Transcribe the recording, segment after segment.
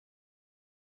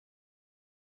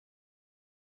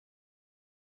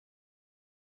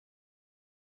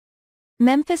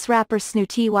Memphis rapper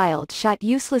Snootie Wild shot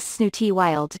useless. Snootie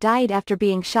Wild died after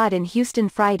being shot in Houston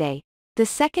Friday, the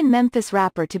second Memphis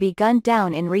rapper to be gunned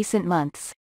down in recent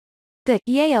months. The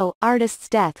Yayo artist's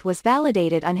death was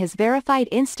validated on his verified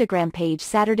Instagram page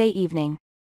Saturday evening.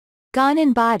 Gone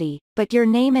in body, but your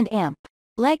name and amp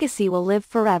legacy will live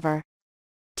forever.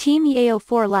 Team Yayo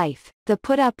for life, the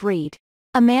put-up read.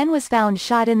 A man was found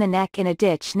shot in the neck in a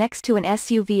ditch next to an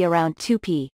SUV around 2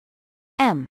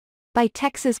 p.m. by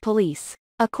Texas police,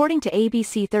 according to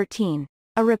ABC 13,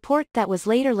 a report that was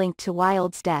later linked to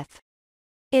Wild's death.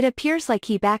 It appears like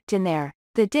he backed in there,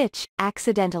 the ditch,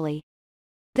 accidentally.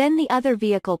 Then the other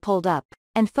vehicle pulled up,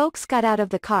 and folks got out of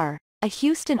the car, a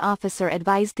Houston officer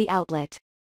advised the outlet.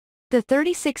 The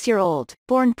 36-year-old,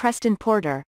 born Preston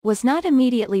Porter, was not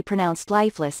immediately pronounced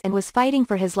lifeless and was fighting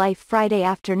for his life Friday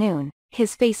afternoon,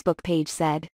 his Facebook page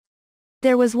said.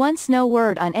 There was once no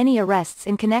word on any arrests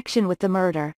in connection with the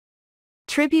murder.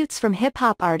 Tributes from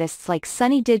hip-hop artists like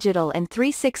Sonny Digital and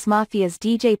 3 6 Mafia's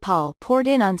DJ Paul poured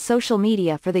in on social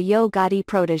media for the Yo Gotti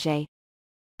protege.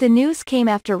 The news came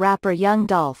after rapper Young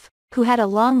Dolph, who had a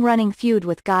long-running feud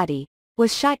with Gotti,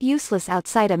 was shot useless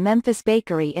outside a Memphis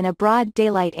bakery in a broad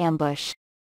daylight ambush.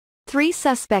 3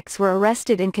 suspects were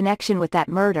arrested in connection with that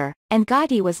murder, and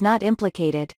Gotti was not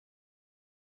implicated.